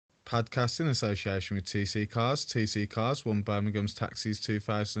podcast in association with TC Cars. TC Cars won Birmingham's Taxis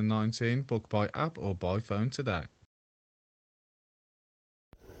 2019. Book by app or by phone today.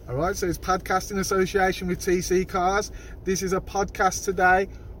 Alright, so it's podcast in association with TC Cars. This is a podcast today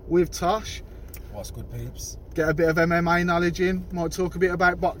with Tosh. What's good, peeps? Get a bit of MMA knowledge in. Might talk a bit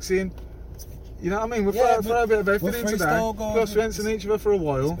about boxing. You know what I mean? We'll throw a bit of everything in today. Plus, we haven't seen each other for a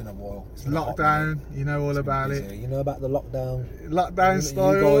while. It's been a while. Lockdown, you know all about it. You know about the lockdown. Lockdown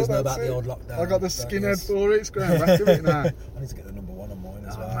style. You guys know about the old lockdown. I got the skinhead for it. It's going back to it now. I need to get the number one on mine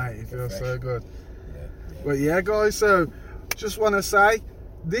as well. Mate, it feels so good. Yeah. But yeah, guys, so just want to say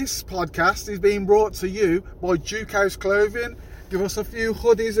this podcast is being brought to you by Duke House Clothing. Give us a few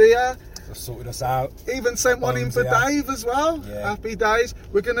hoodies here. Just sorted us out. Even sent one in for Dave as well. Yeah. Happy days.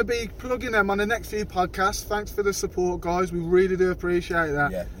 We're going to be plugging them on the next few podcasts. Thanks for the support, guys. We really do appreciate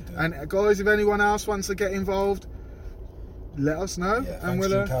that. Yeah, we do. And guys, if anyone else wants to get involved, let us know. Yeah, and thanks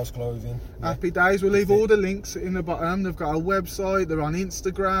we'll Duke House Clothing. happy days. We'll leave all the links in the bottom. They've got a website. They're on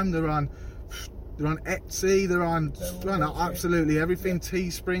Instagram. They're on Etsy. They're on absolutely everything.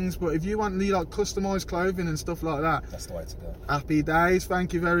 Teesprings. But if you want like customized clothing and stuff like that, That's the way to go. happy days.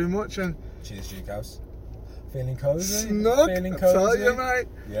 Thank you very much. And Cheers, Duke House. Feeling cozy? snug. Feeling I tell cozy? you, mate.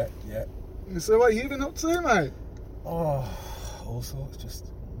 Yeah. So what you been up to, mate? Oh, all sorts.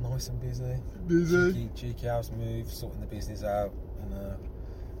 Just nice and busy. Busy. Cheeky house move, sorting the business out, and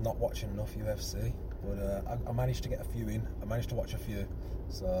not watching enough UFC. But I managed to get a few in. I managed to watch a few.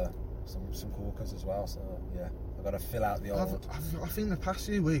 So some corkers as well. So yeah, I've got to fill out the old. I think the past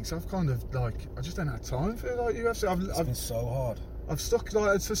few weeks I've kind of like I just don't have time for like UFC. It's been so hard. I've stuck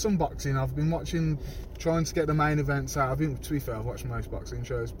like to some boxing. I've been watching, trying to get the main events out. To be fair, I've watched most boxing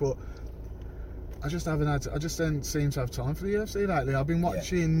shows, but I just haven't had. I just don't seem to have time for the UFC lately. I've been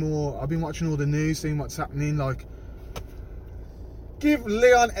watching more. I've been watching all the news, seeing what's happening. Like, give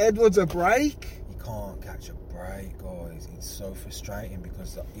Leon Edwards a break. You can't catch a break, guys. It's so frustrating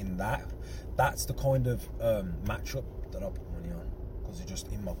because that's the kind of matchup that I put money on because it's just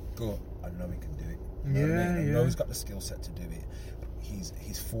in my gut. I know he can do it. You know what I mean? I know he's got the skill set to do it.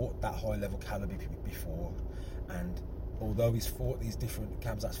 He's fought that high level caliber before, and although he's fought these different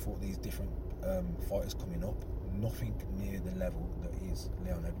Khamzat's fought these different fighters coming up, nothing near the level that is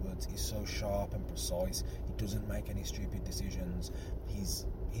Leon Edwards. He's so sharp and precise. He doesn't make any stupid decisions. He's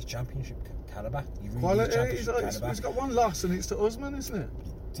championship caliber. He really Quality. is championship caliber. He's got one loss, and it's to Usman, isn't it?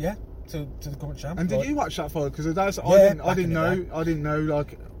 Yeah, to the current champ. And did you watch that fight? Because I didn't know.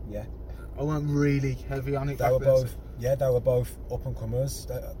 Like, yeah, I weren't really heavy on it. They were both up and comers.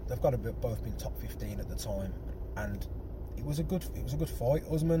 They've got to be both been top 15 at the time, and it was a good fight.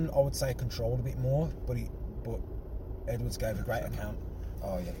 Usman, I would say, controlled a bit more, but Edwards gave a great account.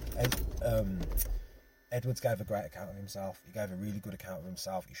 Oh yeah, Edwards gave a great account of himself. He gave a really good account of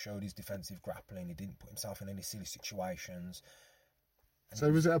himself. He showed his defensive grappling. He didn't put himself in any silly situations. And so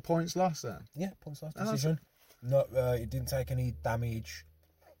was it a points loss then? Yeah, points loss decision. No, he didn't take any damage.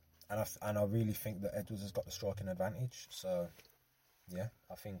 And I really think that Edwards has got the striking advantage. So, yeah,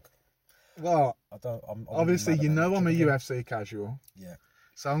 I think. Well, I'm obviously, really I'm a UFC casual. Yeah.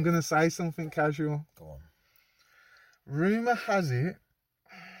 So I'm going to say something casual. Go on. Rumour has it,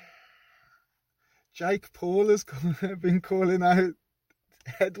 Jake Paul has been calling out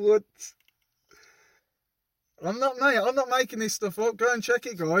Edwards. I'm not making this stuff up. Go and check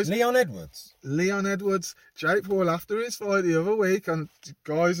it, guys. Leon Edwards, Jake Paul after his fight the other week, and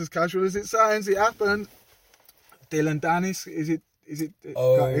guys, as casual as it sounds, it happened. Dylan Dennis, is it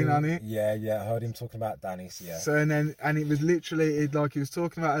got in on it? Yeah, I heard him talking about Dennis, yeah. So and it was literally he was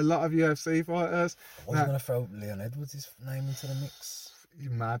talking about a lot of UFC fighters. I wasn't going to throw Leon Edwards' name into the mix.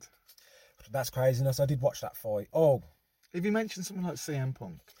 You're mad. That's craziness. I did watch that fight. Oh, if you mentioned someone like CM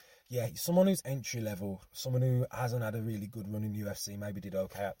Punk. Yeah, someone who's entry level, someone who hasn't had a really good run in UFC, maybe did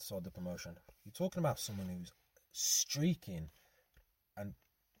okay outside the promotion. You're talking about someone who's streaking, and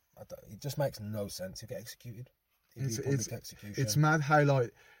it just makes no sense. He'll get executed. It's mad how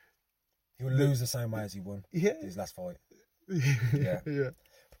like he'll lose the same way as he won. Yeah, his last fight. Yeah.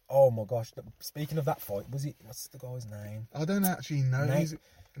 Oh my gosh! Speaking of that fight, what's the guy's name? I don't actually know.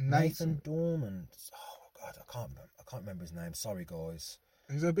 Nathan Dorman. Oh God, I can't remember his name. Sorry, guys.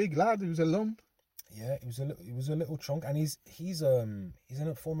 He was a big lad. He was a lump. Yeah, he was a little chunk, and he's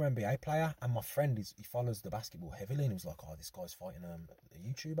a former NBA player. And my friend he follows the basketball heavily, and he was like, "Oh, this guy's fighting a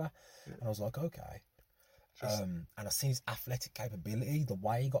YouTuber," and I was like, "Okay." And I seen his athletic capability, the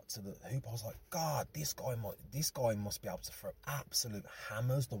way he got to the hoop. I was like, God, this guy must be able to throw absolute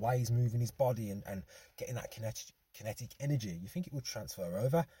hammers. The way he's moving his body and getting that kinetic energy, you think it would transfer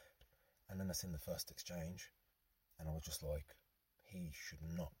over? And then I seen the first exchange, and I was just like, he should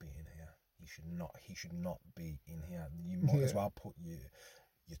not be in here. He should not be in here. You might as well put your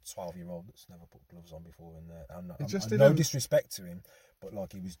 12-year-old that's never put gloves on before in there. I'm no disrespect to him, but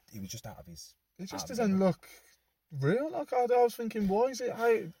like he was just out of his. It just doesn't look real. Like I was thinking, why is it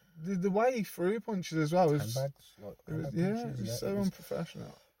how the way he threw punches as well was it was so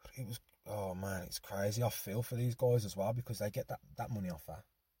unprofessional. It was, oh man, it's crazy. I feel for these guys as well because they get that money off that.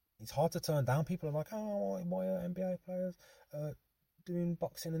 It's hard to turn down. People are like, oh, why are NBA players doing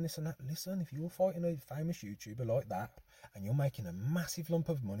boxing and this and that? Listen, if you're fighting a famous YouTuber like that and you're making a massive lump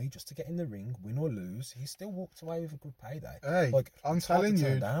of money just to get in the ring, win or lose, he still walked away with a good payday. Hey, like, I'm telling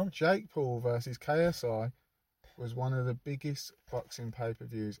you, Jake Paul versus KSI was one of the biggest boxing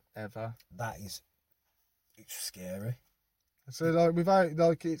pay-per-views ever. It's scary. So like without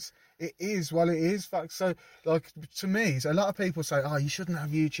like it is what it is. So like to me, so a lot of people say, oh, you shouldn't have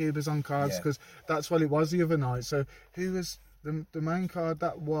YouTubers on cards because that's what it was the other night. So who was the main card?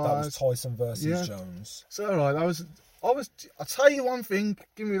 That was Tyson versus Jones. So alright, I'll tell you one thing.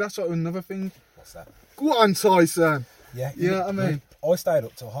 Give me that sort of another thing. What's that? Go on, Tyson. Yeah. I mean, I stayed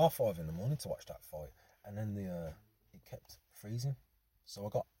up till 5:30 in the morning to watch that fight, and then it kept freezing, so I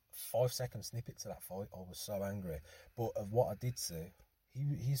got 5-second snippet to that fight. I was so angry, but of what I did see,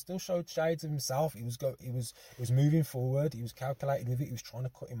 he still showed shades of himself. He was moving forward. He was calculated with it. He was trying to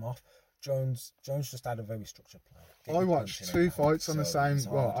cut him off. Jones just had a very structured plan. I watched two fights on the same.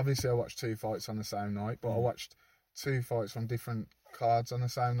 Well, obviously I watched two fights on the same night, but I watched two fights from different cards on the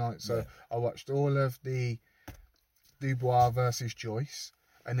same night. So I watched all of the Dubois versus Joyce,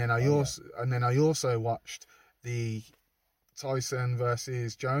 and then I also watched the Tyson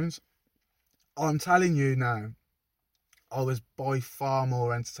versus Jones. I'm telling you now, I was by far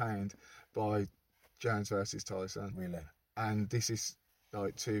more entertained by Jones versus Tyson. Really? And this is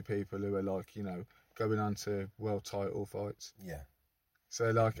like two people who are like, you know, going on to world title fights. Yeah. So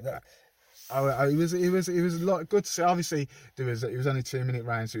like, it was like good to see. Obviously, it was only 2-minute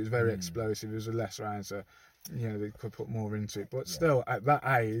rounds, so it was very explosive. It was a less round, so you know they could put more into it. But still, at that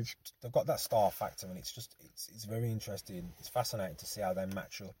age, they've got that star factor, and it's very interesting. It's fascinating to see how they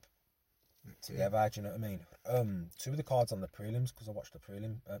match up together. Do you know what I mean? Two of the cards on the prelims, because I watched the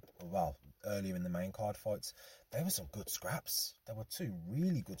prelim, earlier in the main card fights, there were some good scraps. There were two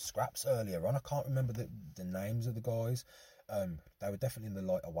really good scraps earlier on. I can't remember the names of the guys. They were definitely in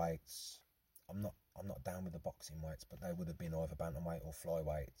the lighter weights. I'm not down with the boxing weights, but they would have been either bantamweight or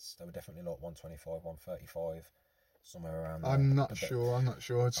flyweights. They were definitely like 125, 135, somewhere around there. I'm not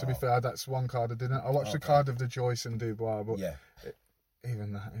sure. To be fair, that's one card I didn't. I watched the card of the Joyce and Dubois, but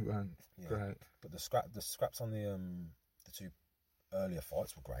even that it weren't great. But the scraps on the two earlier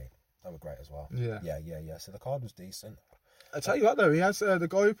fights were great. They were great as well. Yeah. So the card was decent. I tell you what though, he has the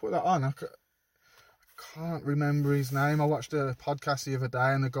guy who put that on. I can't remember his name. I watched a podcast the other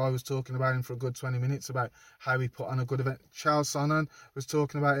day and the guy was talking about him for a good 20 minutes about how he put on a good event. Charles Sonnen was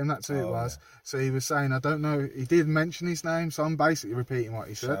talking about him, that's who it was. Yeah. So he was saying, I don't know, he did mention his name, so I'm basically repeating what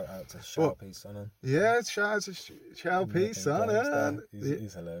he said. Shout out to Charles P. Sonnen. Yeah, shout out to Charles P. Sonnen.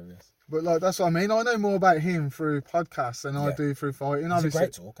 He's hilarious. But like that's what I mean. I know more about him through podcasts than I do through fighting. He's obviously, a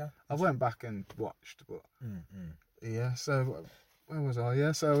great talker. I went back and watched, but yeah. So where was I?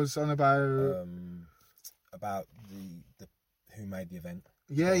 Yeah, so I was on about the who made the event.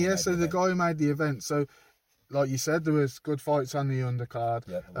 Yeah. So the guy who made the event. So, like you said, there was good fights on the undercard.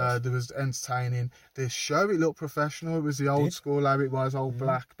 Yeah, there was entertaining. The show, it looked professional. It was the old school how it was, old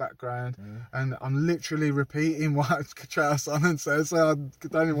black background. And I'm literally repeating what Charles Sonnen says, so I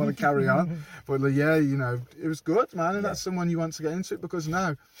don't even want to carry on. But yeah, you know, it was good, man. And that's someone you want to get into it, because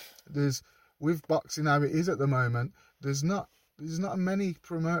now with boxing how it is at the moment, there's not many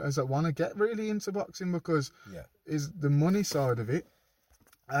promoters that want to get really into boxing, because is the money side of it.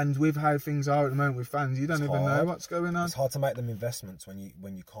 And with how things are at the moment with fans, you don't even know what's going on. It's hard to make them investments when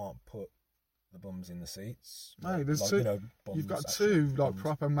you can't put the bums in the seats. Mate, there's two. You've got two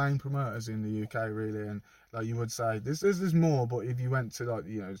proper main promoters in the UK, really, and like you would say, there's more. But if you went to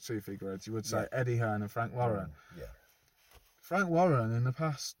two figureheads, you would say Eddie Hearn and Frank Warren. Frank Warren in the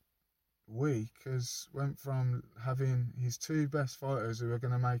past week went from having his two best fighters who are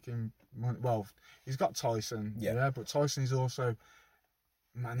going to make him money. Well, he's got Tyson, but Tyson is also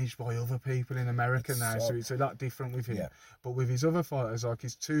managed by other people in America now, so it's a lot different with him. But with his other fighters, like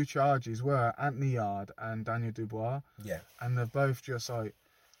his two charges were Anthony Yard and Daniel Dubois, and they're both just like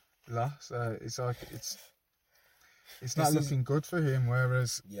lost. It's like it's not looking good for him.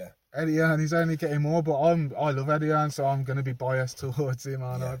 Whereas Eddie Hearn, he's only getting more. But I love Eddie Hearn, so I'm going to be biased towards him,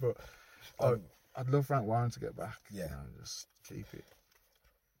 aren't I? But I'd love Frank Warren to get back. Just keep it.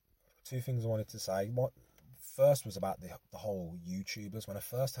 Two things I wanted to say. first was about the whole YouTubers. When I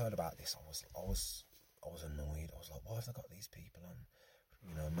first heard about this, I was annoyed. I was like, why have they got these people on,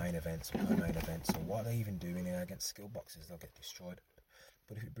 you know, main events or co-main events, or what are they even doing here against skill boxes? They'll get destroyed.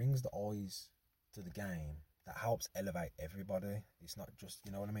 But if it brings the eyes to the game, that helps elevate everybody. It's not just,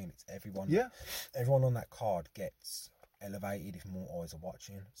 you know what I mean? It's everyone. Yeah. Everyone on that card gets elevated if more eyes are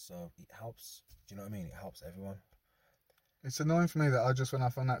watching. So it helps. Do you know what I mean? It helps everyone. It's annoying for me that I just went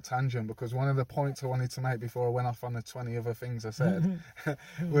off on that tangent, because one of the points I wanted to make before I went off on the 20 other things I said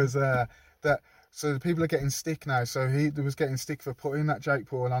was that, so the people are getting stick now. So he was getting stick for putting that Jake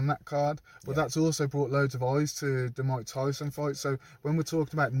Paul on that card, but that's also brought loads of eyes to the Mike Tyson fight. So when we're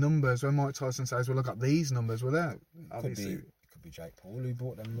talking about numbers, when Mike Tyson says, well, I got these numbers, well, there, obviously. It could be Jake Paul who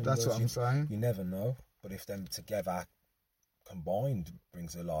brought them numbers. That's what I'm saying. You never know. But if them together combined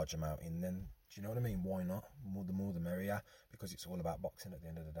brings a large amount in, then do you know what I mean? Why not? The more the merrier, because it's all about boxing at the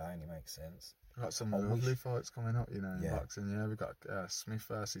end of the day, and it makes sense. We've got some lovely fights coming up, you know, in boxing. Yeah, we've got Smith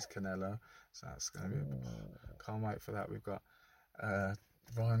versus Canelo, so that's going to be. Can't wait for that. We've got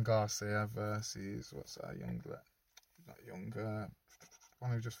Ryan Garcia versus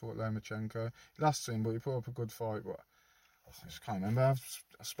one who just fought Lomachenko. He lost to him, but he put up a good fight. But I just can't remember.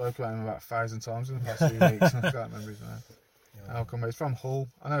 I spoke about him about 1,000 times in the past few weeks, and I can't remember his name. How come? He's from Hull.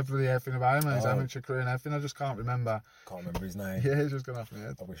 I know really everything about him and his amateur career and everything. I just can't remember. Can't remember his name. Yeah, he's just gone off my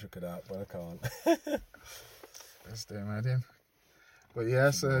head. I wish I could out, but I can't. Let's do him. But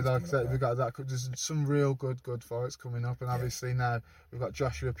yeah, so like that, we've got that. There's some real good fights coming up, and obviously now we've got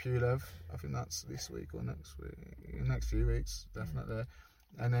Joshua Pulev. I think that's this week or next week. Next few weeks, definitely.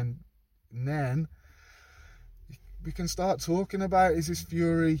 And then we can start talking about, is this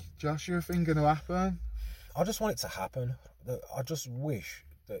Fury Joshua thing going to happen? I just want it to happen. I just wish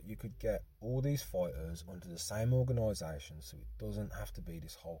that you could get all these fighters under the same organisation, so it doesn't have to be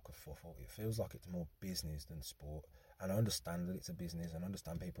this whole kerfuffle. It feels like it's more business than sport, and I understand that it's a business, and I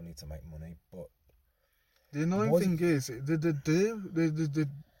understand people need to make money, but the annoying thing is they do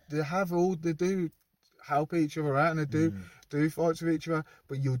help each other out, and they do fights with each other,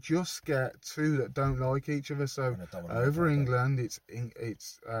 but you'll just get two that don't like each other. So over England, it's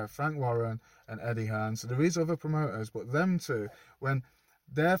Frank Warren and Eddie Hearn. So there is other promoters, but them two, when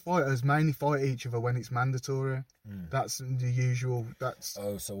their fighters mainly fight each other when it's mandatory. That's the usual.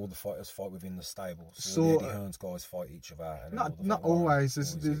 So all the fighters fight within the stable. So all the Eddie Hearn's guys fight each other. And not always.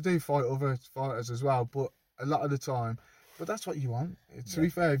 They do fight other fighters as well, but a lot of the time. But that's what you want. To be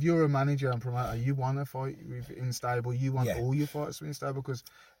fair, if you're a manager and promoter, you want to fight in stable. You want all your fighters to be in stable, because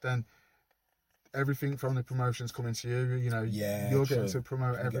then everything from the promotion's coming to you. You know, you're getting to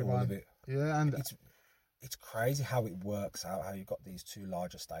promote everyone. Yeah, and it's crazy how it works out. How you've got these two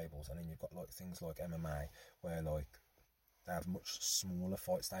larger stables, and then you've got like things like MMA, where like they have much smaller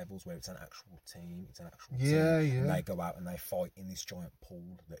fight stables where it's an actual team. It's an actual team. And they go out and they fight in this giant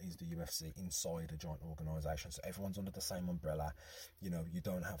pool that is the UFC inside a giant organisation. So everyone's under the same umbrella. You know, you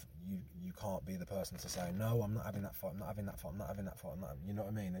can't be the person to say, no, I'm not having that fight, I'm not having that fight, I'm not having that fight, you know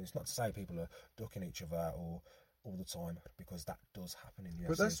what I mean? And it's not to say people are ducking each other or all the time, because that does happen in the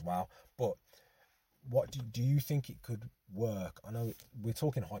UFC as well. But what do you think it could work? I know we're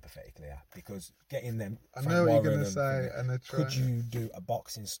talking hypothetically here, because getting them. I know what you're going to say, could you do a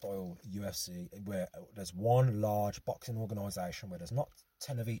boxing style UFC where there's one large boxing organisation where there's not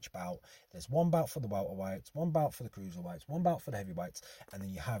 10 of each belt, there's one belt for the welterweights, one belt for the cruiserweights, one belt for the heavyweights, and then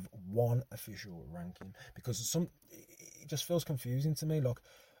you have one official ranking? Because it just feels confusing to me. Like,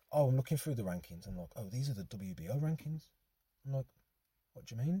 oh, I'm looking through the rankings, and like, oh, these are the WBO rankings. I'm like, what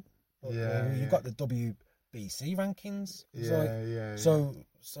do you mean? You've got the WBC rankings. So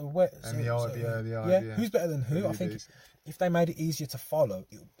where? And the IBO, who's better than who? WBC. I think if they made it easier to follow,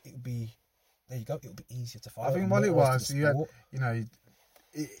 it would be. There you go. It would be easier to follow. I think what it was, you had,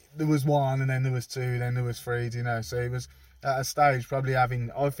 there was one, and then there was two, then there was three. You know, so it was at a stage probably having.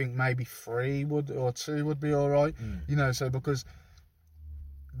 I think maybe three or two would be all right. You know, so because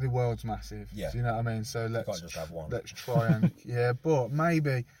the world's massive. Yeah. Do you know what I mean? So let's just have one. Let's try and but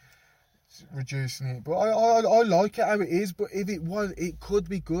maybe reducing it. But I like it how it is. But if it could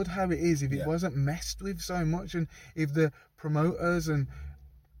be good how it is if it wasn't messed with so much, and if the promoters and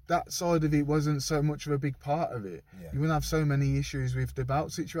that side of it wasn't so much of a big part of it, you wouldn't have so many issues with the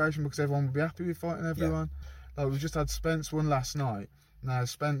belt situation, because everyone would be happy with fighting everyone. Like we just had Spence won last night. Now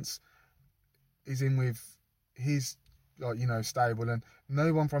Spence is in with his stable, and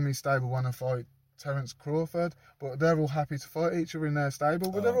no one from his stable want to fight Terence Crawford, but they're all happy to fight each other in their stable.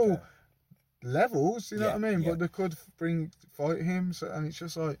 But they're all levels, you know what I mean? But they could fight him, and it's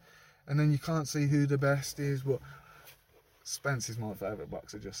just like, and then you can't see who the best is. But Spence is my favourite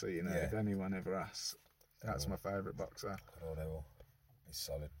boxer, just so you know, if anyone ever asks. That's my favourite boxer. He's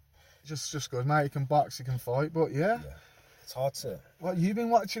solid. Just good, mate. He can box, he can fight, but yeah. It's hard to... What you been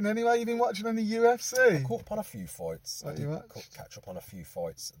watching anyway? You been watching any UFC? I caught up on a few fights. What I did you watch? catch up on a few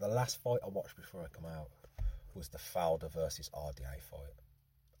fights. The last fight I watched before I come out was the Fowler versus RDA fight.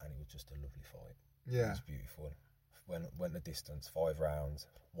 And it was just a lovely fight. Yeah. It was beautiful. Went the distance, 5 rounds.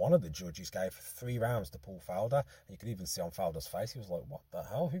 One of the judges gave 3 rounds to Paul Fowler. And you could even see on Fowler's face, he was like, what the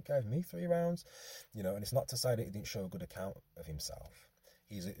hell? Who gave me 3 rounds? You know, and it's not to say that he didn't show a good account of himself.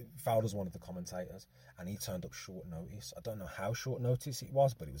 Fowler's one of the commentators, and he turned up short notice. I don't know how short notice it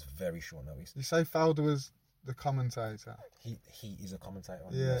was, but it was very short notice. You say Fowler was the commentator? He is a commentator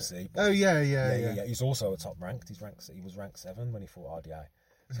on Yeah. UFC. Oh, yeah. He's also a top ranked. He was ranked 7 when he fought RDA.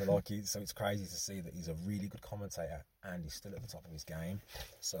 So so it's crazy to see that he's a really good commentator and he's still at the top of his game.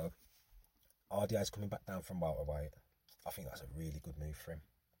 So RDA's coming back down from welterweight. I think that's a really good move for him.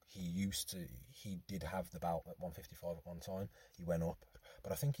 He did have the belt at 155 at one time. He went up,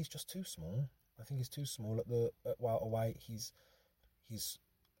 but I think he's just too small. I think he's too small at welterweight. He's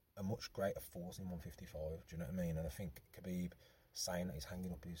a much greater force in 155. Do you know what I mean? And I think Khabib saying that he's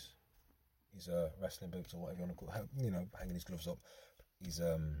hanging up his wrestling boots or whatever you want to call it, you know, hanging his gloves up, was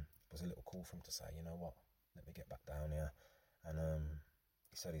a little cool for him to say, you know what, let me get back down here. And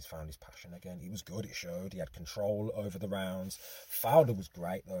he said he's found his passion again. He was good, it showed. He had control over the rounds. Fowler was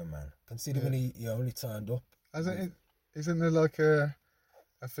great though, man. Considering he only turned up. Isn't there like a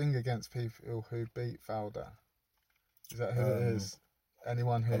thing against people who beat Fowler? Is that who it is?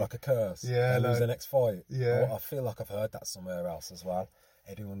 Anyone who... Like a curse? Yeah. Lose the next fight? Yeah. I feel like I've heard that somewhere else as well.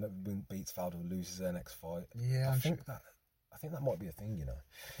 Anyone that beats Fowler loses their next fight. Yeah, I think that might be a thing, you know.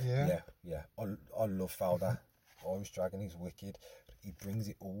 Yeah. I love Fowler. Irish Dragon, he's wicked. He brings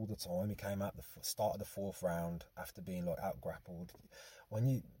it all the time. He came out the start of the 4th round after being like out grappled. When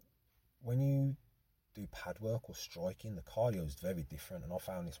you do pad work or striking, the cardio is very different. And I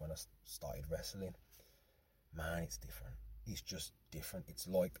found this when I started wrestling. Man, it's different. It's just different. It's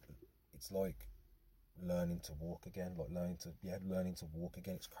like learning to walk again. Like learning to walk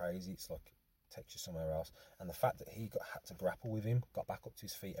again. It's crazy. It's like takes you somewhere else. And the fact that he had to grapple with him, got back up to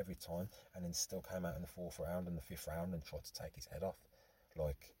his feet every time, and then still came out in the 4th round and the 5th round and tried to take his head off.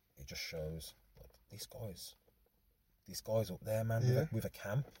 Like, it just shows, like, this guy's up there, man, with a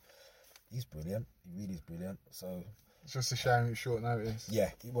camp. He's brilliant. He really is brilliant. So it's just a shame it was short notice.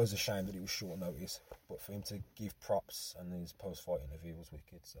 Yeah, it was a shame that it was short notice, but for him to give props and his post-fight interview was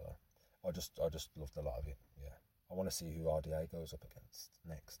wicked. So I just loved a lot of it. Yeah. I want to see who RDA goes up against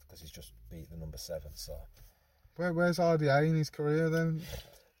next because he's just beat the number 7. So where's RDA in his career then?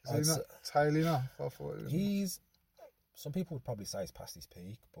 Is he not tailing off? I thought some people would probably say he's past his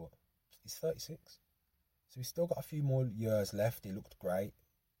peak, but he's 36, so he's still got a few more years left. He looked great.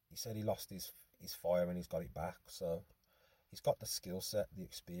 He said he lost his fire and he's got it back. So he's got the skill set, the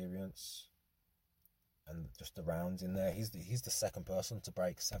experience, and just the rounds in there. He's the second person to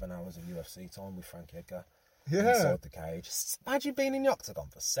break 7 hours of UFC time with Frank Edgar. Yeah. Inside the cage. Imagine being in the octagon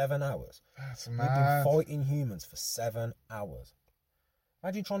for 7 hours. That's We've mad. been fighting humans for 7 hours.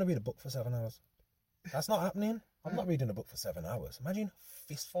 Imagine trying to read a book for 7 hours. That's not happening. I'm not reading a book for 7 hours. Imagine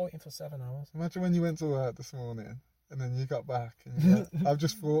fist fighting for 7 hours. Imagine when you went to work this morning and then you got back and you're like, I've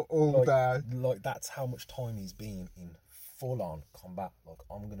just fought all day. Like, that's how much time he's been in full-on combat. Like,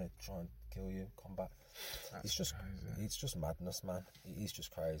 I'm going to try and kill you, combat. It's just madness, man. It is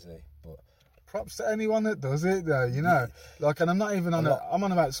just crazy, but... Props to anyone that does it, though, you know. Like, and I'm not even on I'm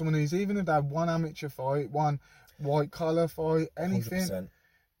on about someone who's even if they had one amateur fight, one white collar fight, anything. 100%.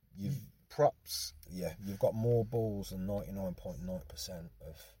 Props. Yeah, you've got more balls than 99.9%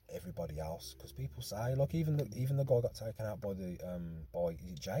 of everybody else. Because people say, like, even the guy got taken out by is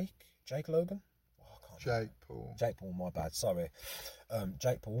it Jake Logan? Oh, I can't remember. Jake Paul, my bad. Sorry,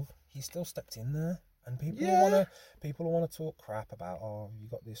 Jake Paul. He still stepped in there, and people want to talk crap about, oh, you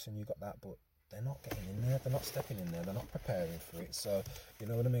got this and you got that, but they're not getting in there. They're not stepping in there. They're not preparing for it. So, you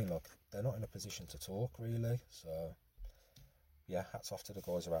know what I mean? Like, they're not in a position to talk, really. So, yeah, hats off to the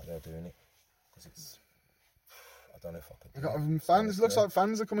guys who are out there doing it. Because it's... I don't know if I could do got fans. Looks like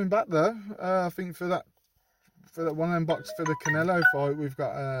fans are coming back, though. I think for that one of them box for the Canelo fight, we've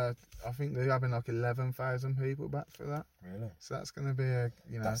got... I think they're having like 11,000 people back for that. Really? So that's going to be a...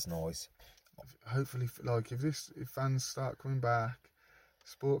 You know, that's nice. Hopefully, like, if fans start coming back...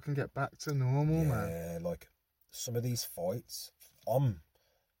 Sport can get back to normal, man. Yeah, like some of these fights, I'm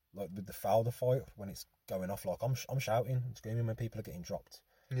like with the Fowler fight when it's going off, like I'm shouting and screaming when people are getting dropped.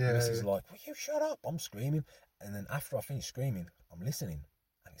 Yeah. This is like, will you shut up? I'm screaming, and then after I finish screaming, I'm listening,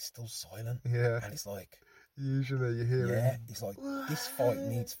 and it's still silent. Yeah. And it's like, Usually you hear Yeah, him. it's like this fight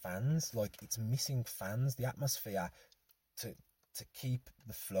needs fans. Like it's missing fans. The atmosphere to keep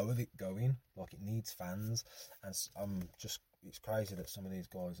the flow of it going. Like it needs fans, and it's crazy that some of these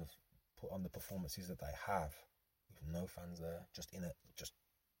guys have put on the performances that they have with no fans there, just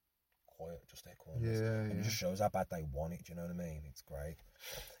quiet, just their corners. Yeah, and yeah. it just shows how bad they want it. Do you know what I mean? It's great.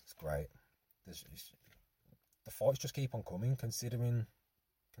 It's great. The fights just keep on coming, considering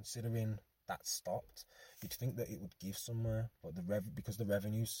that stopped. You'd think that it would give somewhere, but because the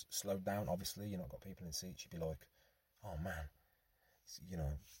revenue's slowed down. Obviously, you've not got people in seats. You'd be like, oh man,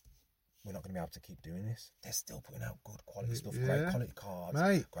 we're not going to be able to keep doing this. They're still putting out good quality stuff, great quality cards,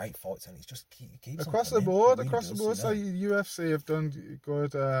 mate. Great fights, and it's just keeps across the board. So UFC have done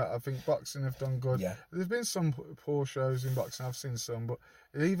good. I think boxing have done good. Yeah. There's been some poor shows in boxing. I've seen some, but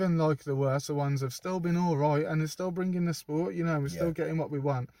even like the worse ones have still been all right, and they're still bringing the sport. We're still getting what we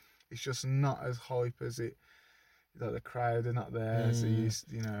want. It's just not as hype as it. Like the crowd are not there as they used.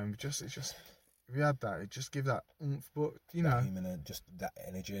 It's just. If you had that, it'd just give that oomph, but just that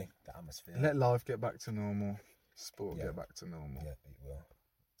energy, that atmosphere. Let life get back to normal. Sport get back to normal. Yeah, it will.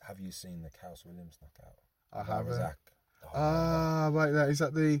 Have you seen the Khaos Williams knockout? I haven't. Wait, is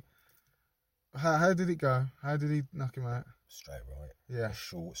that the? How did it go? How did he knock him out? Straight right. Yeah.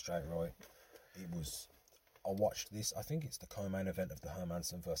 Short, straight right. It was. I watched this. I think it's the co-main event of the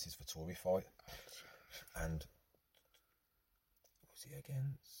Hermansson versus Vettori fight, and was he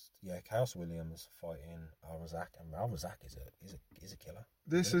against? Yeah, Khaos Williams fighting Al-Razak, and Al-Razak is a killer.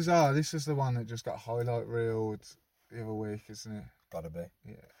 This is the one that just got highlight reeled the other week, isn't it? Gotta be.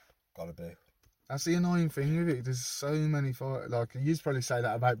 Yeah. Gotta be. That's the annoying thing with it. There's so many fighters. Like you'd probably say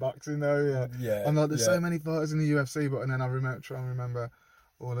that about boxing, though. Yeah. And like, there's so many fighters in the UFC, but and then I try and remember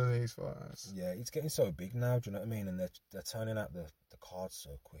all of these fighters. Yeah, it's getting so big now. Do you know what I mean? And they're turning out the cards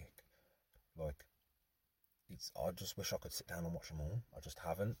so quick. Like. I just wish I could sit down and watch them all. I just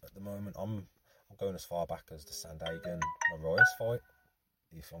haven't at the moment. I'm going as far back as the Sandhagen Moraes fight.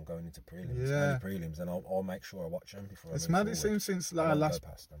 If I'm going into prelims, then I'll make sure I watch them before. It's mad. It seems since our last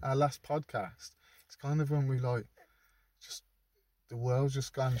podcast, it's kind of when we just the world's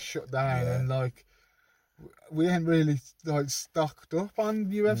just gone shut down and we ain't really stocked up on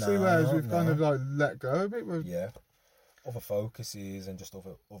UFC, whereas we've kind of let go a bit. Other focuses and just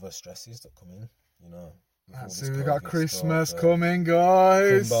other stresses that come in, That's it. We got Christmas coming,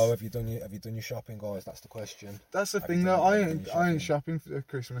 guys. Kimbo, have you done your shopping, guys? That's the question. That's the thing, though. I ain't shopping for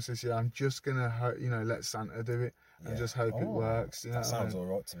Christmas this year. I'm just gonna, let Santa do it and just hope it works. That sounds all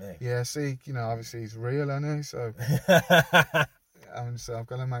right to me. Yeah. See, obviously he's real, isn't he? So, so I've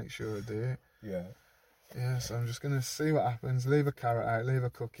got to make sure I do it. Yeah. Yeah. So I'm just gonna see what happens. Leave a carrot out. Leave a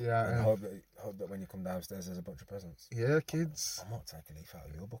cookie out. And hope that when you come downstairs, there's a bunch of presents. Yeah, kids. I might take a leaf out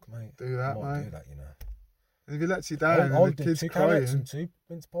of your book, mate. Do that, mate. Do that, And if he lets you down and the kids crying, and 2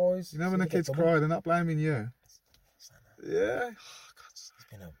 mince pies. When the kids cry, they're not blaming you. Santa. Yeah.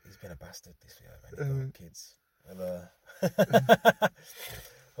 He's been a bastard this year, man. Kids. I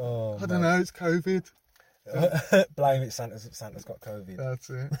don't know. It's COVID. Blame it. Santa's got COVID. That's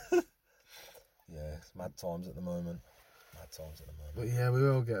it. Yeah, it's mad times at the moment. But yeah, we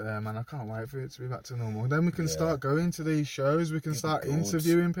will get there, man. I can't wait for it to be back to normal. Then we can start going to these shows. We can start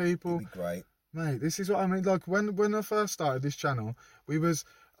interviewing people. It'd be great. Mate, this is what I mean. Like when I first started this channel, I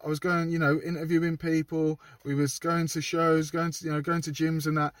was going, interviewing people. We was going to shows, going to gyms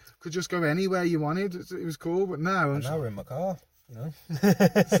and that. Could just go anywhere you wanted. It was cool. But now we're in my car,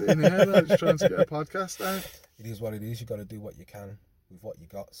 sitting here, just trying to get a podcast out. It is what it is. You got to do what you can with what you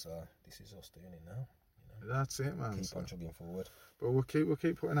got. So this is us doing it now. That's it, man. Keep on chugging forward. But we'll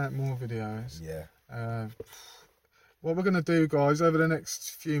keep putting out more videos. Yeah. What we're going to do, guys, over the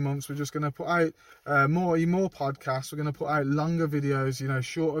next few months, we're just going to put out more podcasts. We're going to put out longer videos,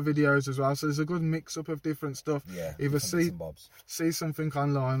 shorter videos as well. So there's a good mix-up of different stuff. Yeah, either see something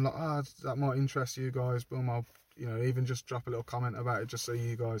online, like, that might interest you guys. Boom, I'll, even just drop a little comment about it just so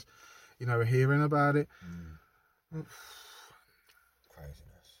you guys, are hearing about it.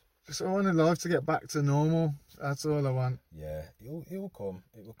 Craziness. Just I want life to get back to normal. That's all I want. Yeah, it will come.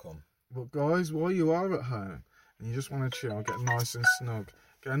 It will come. But guys, while you are at home, and you just want to chill, get nice and snug,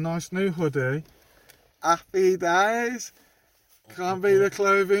 get a nice new hoodie. Happy days. Can't beat the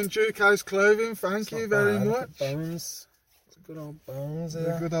clothing. Duke House Clothing, thank you very much. Bones. It's a good old Bones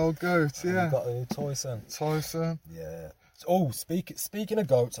here. The good old goat, yeah. You've got the Tyson. Tyson. Yeah. Speaking of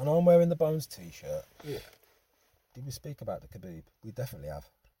goats, I know I'm wearing the Bones t-shirt. Yeah. Did we speak about the Khabib? We definitely have.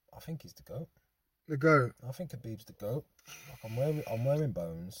 I think he's the GOAT. The GOAT? I think Khabib's the GOAT. Like I'm wearing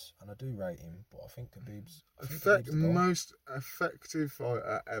Bones, and I do rate him, but I think Khabib's... Most effective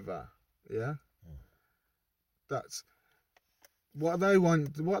fighter ever, yeah? that's what they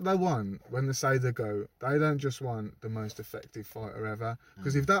want. What they want when they say the GOAT, they don't just want the most effective fighter ever.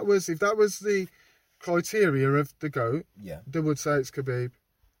 Because if that was the criteria of the GOAT, they would say it's Khabib,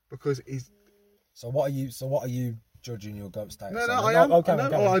 because he's. So what are you judging your GOAT status? No, I am. Okay,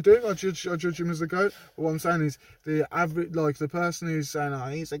 I do. I judge him as the GOAT. But what I'm saying is the average, like the person who's saying, "Oh,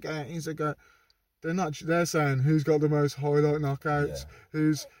 he's a GOAT." They're not. They're saying who's got the most highlight knockouts,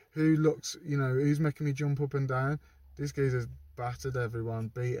 who looks, who's making me jump up and down. This geezer's battered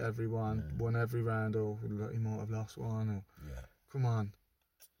everyone, beat everyone, won every round, or he might have lost one. Or, come on,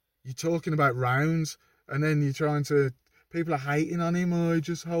 you're talking about rounds, and then you're trying to. People are hating on him. Oh, he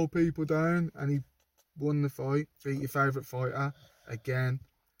just hold people down, and he won the fight, beat your favourite fighter again,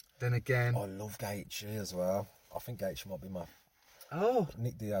 then again. I love Gaethje as well. I think Gaethje might be my. Oh,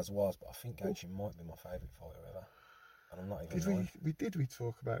 Nick Diaz was, but I think Gaethje might be my favourite fighter ever. And I'm not even lying. Did we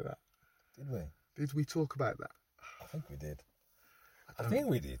talk about that? Did we? Did we talk about that? I think we did. I think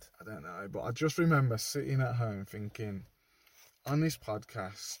we did. I don't know, but I just remember sitting at home thinking, on this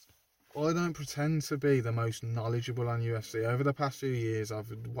podcast, I don't pretend to be the most knowledgeable on UFC. Over the past few years,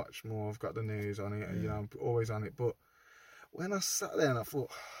 I've watched more, I've got the news on it, and, I'm always on it. But when I sat there and I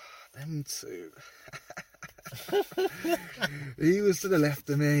thought, them two... he was to the left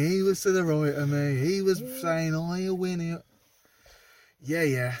of me, he was to the right of me, he was saying, oh, you'll win it.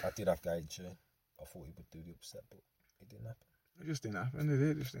 Yeah. I did have Gaethje. I thought he would do the upset, but it didn't happen. It just didn't happen, did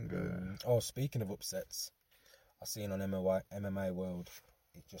it? It just didn't go there. Oh, speaking of upsets, I seen on MMA World,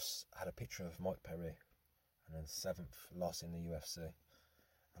 it just had a picture of Mike Perry and then 7th loss in the UFC.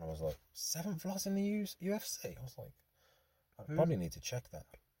 And I was like, 7th loss in the UFC? I was like, I probably need to check that.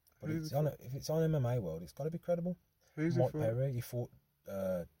 But if it's on MMA World, it's got to be credible. Who's Mike Perry? He fought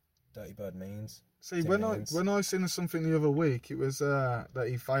Dirty Bird Means. See, when I seen something the other week, it was that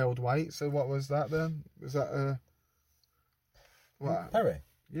he failed weight. So what was that then? Was that what? Perry?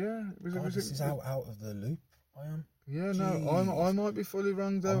 Yeah. This is out of the loop. I am. Yeah, no, I might be fully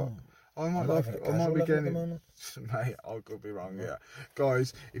wrong though. I might be getting it. Mate, I could be wrong, yeah.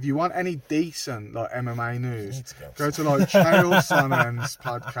 Guys, if you want any decent MMA news, go to Chael Sonnen's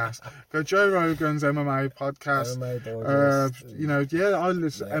podcast. Go Joe Rogan's MMA podcast. I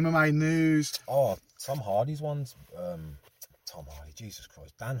listen MMA news. Oh, Tom Hardy's ones. Tom Hardy, Jesus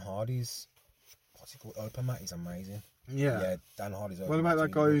Christ. Dan Hardy's, what's he called? Open Mat, he's amazing. Yeah, Dan Hardy's Open What about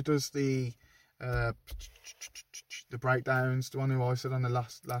that guy who does the breakdowns, the one who I said on the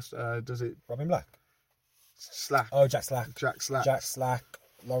last does it? Robin Black? Slack. Oh, Jack Slack. Jack Slack.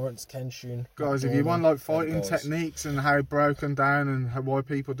 Lawrence Kenshin. Guys, if you want fighting techniques and how broken down and why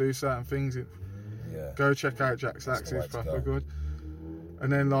people do certain things, go check out Jack Slack. He's proper good.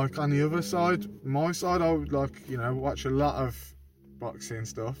 And then on the other side, my side, I would watch a lot of boxing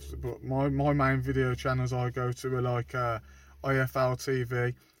stuff. But my main video channels I go to are IFL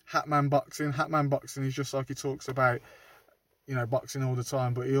TV. Hatman Boxing is just he talks about, boxing all the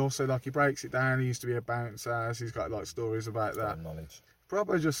time, but he also he breaks it down. He used to be a bouncer, so he's got stories about that. Knowledge.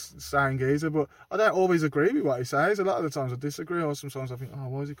 Probably just saying geezer, but I don't always agree with what he says. A lot of the times I disagree, or sometimes I think, oh,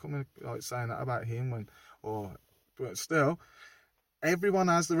 why is he coming saying that about him? But still, everyone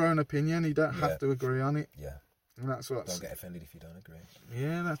has their own opinion. You don't have to agree on it. Yeah. And that's what. Don't get offended if you don't agree.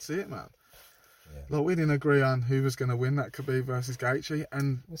 Yeah, that's it, man. Yeah. We didn't agree on who was going to win that Khabib versus Gaethje,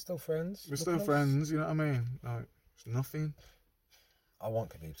 and we're still friends. You know what I mean? It's nothing. I want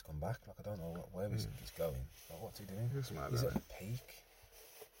Khabib to come back. I don't know where he's going. What's he doing? He's at the peak.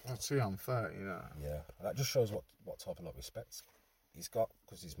 I'd see I'm 30, Yeah, that just shows what type of respect he's got,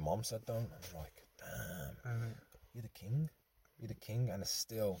 because his mom said don't. I'm like, damn, you're the king. You're the king, and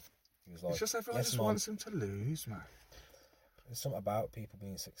still, he was like, it's just everyone just wants him to lose, man. There's something about people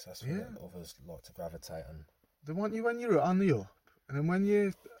being successful that others like to gravitate on. They want you when you're on the up, and then when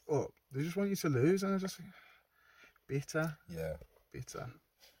you're up, they just want you to lose, and I just think, bitter. Yeah. Bitter.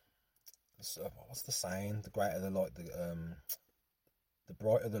 What's the saying? The greater the light, the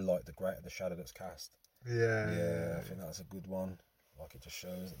brighter the light, the greater the shadow that's cast. Yeah. I think that's a good one. It just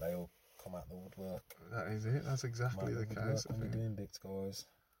shows that they all come out the woodwork. That is it. That's exactly the case. When you're doing bits, guys.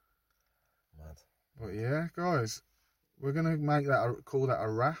 Mad. But yeah, guys. We're going to call that a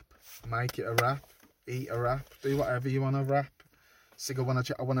wrap. Make it a wrap. Eat a wrap. Do whatever you want to wrap. Sigga wanna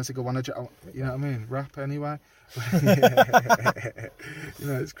chat, I wanna sigga wanna chat. You know what I mean? Wrap anyway.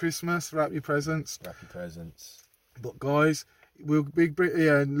 It's Christmas. Wrap your presents. Wrap your presents. But guys, we'll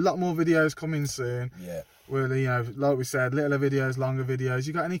a lot more videos coming soon. Yeah. We'll, like we said, littler videos, longer videos.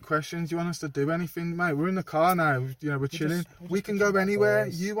 You got any questions? You want us to do anything, mate? We're in the car now. We're chilling. We can go anywhere.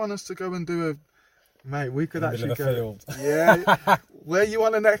 You want us to go and do Mate, we could In the actually middle go. of the field. Yeah. Where you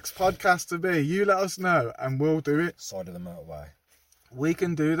want the next podcast to be, you let us know and we'll do it. Side of the motorway. We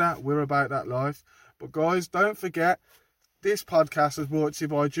can do that. We're about that life. But guys, don't forget, this podcast is brought to you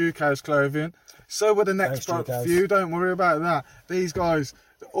by Duco's Clothing. So will the next Thanks, Duco's. few. Don't worry about that. These guys,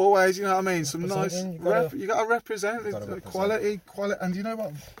 always, you know what I mean? Some nice. Representing, You got to represent. gotta represent. Quality, and you know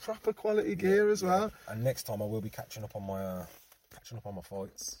what? Proper quality gear as well. And next time I will be catching up on my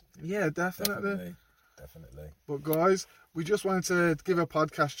fights. Yeah, definitely. Definitely. But guys, we just wanted to give a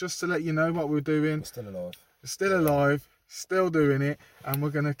podcast just to let you know what we're doing. We're still alive. We're still alive, still doing it, and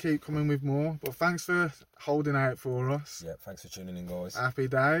we're going to keep coming with more. But thanks for holding out for us. Yeah, thanks for tuning in, guys. Happy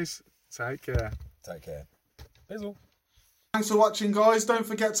days. Take care. Take care. Bizzle. Thanks for watching, guys. Don't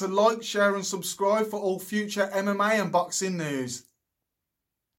forget to like, share and subscribe for all future MMA and boxing news.